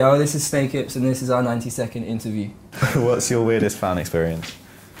Yo, this is Snake Hips and this is our 90-second interview. What's your weirdest fan experience?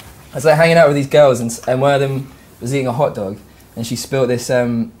 I was like hanging out with these girls and one of them was eating a hot dog and she spilled this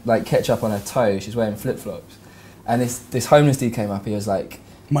like ketchup on her toe. She's wearing flip-flops. And this homeless dude came up, he was like,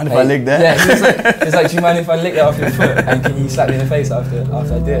 mind if I lick that? Yeah, he was like, do you mind if I lick that off your foot? And can you slap me in the face after I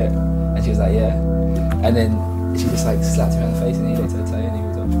do it? And she was like, yeah. And then she just like slapped me on the face and he licked her toe and he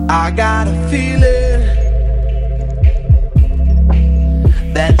was off. I got a feeling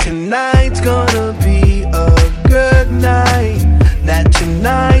that tonight's gonna be a good night. That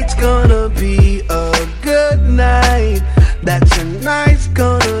tonight's gonna be a good night. That tonight's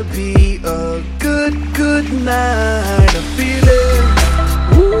gonna be a good night. A feeling,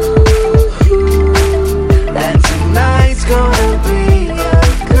 ooh, that tonight's gonna be a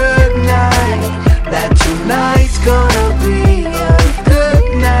good night. That tonight's gonna be a good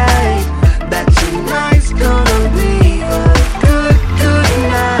night. That tonight's gonna be a good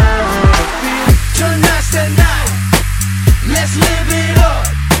night. Tonight's the night. Let's live it up.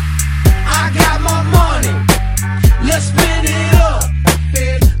 I got my money. Let's spin it up.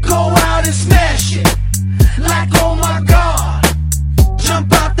 Go out and smash it. Like oh my God.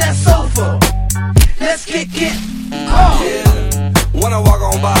 Jump out that sofa. Let's kick it. Oh. Yeah. When I walk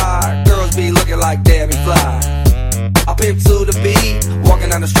on by, girls be looking like Debbie Fly. I pimp to the beat, walking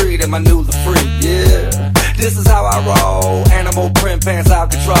down the street and my new the freak. Yeah. This is how I roll. Animal print pants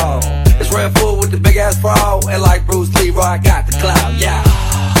out control. It's Red Bull with the big ass bra. And like Bruce Leroy, I got the clout. Yeah.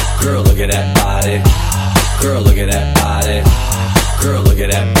 Girl, look at that body. Girl, look at that body. Girl, look at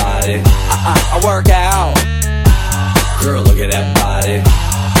that body. I work out. Girl, look at that body.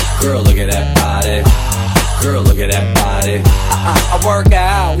 Girl, look at that body. Girl, look at that body. I work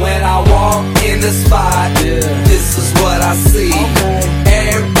out when I walk in the spot. This is what I see.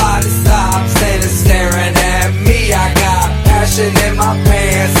 Everybody stops and is staring at me. I got passion in my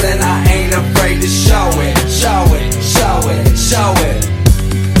pants and I ain't afraid to show it. Show it, show it, show it.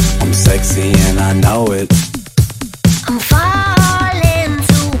 I'm sexy and I know it. I'm falling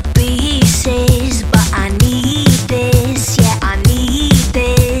to pieces, but I need this, yeah, I need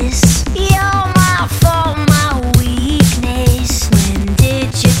this. You're my fault, my weakness. When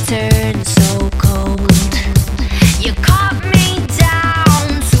did you turn so cold? You cut me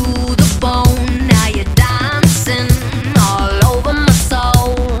down to the bone. Now you're dancing all over my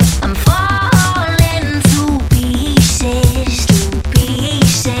soul. I'm falling to pieces, to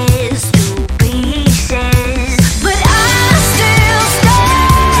pieces, to pieces. But I still stay,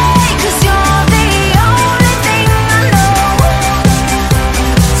 'cause you're the only thing I know.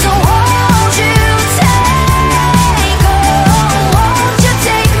 So won't you take, oh, won't you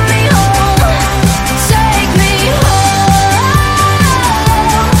take me home? Take me home, take me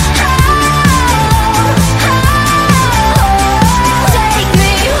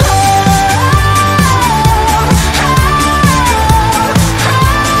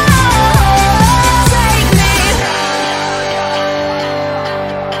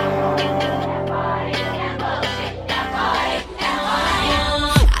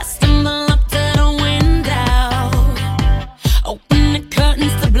I stumble up to the window, open the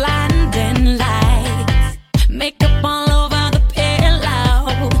curtains to blinding lights, makeup all over the pillow.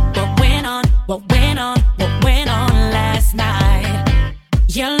 What went on last night?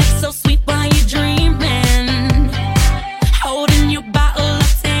 You look so sweet, but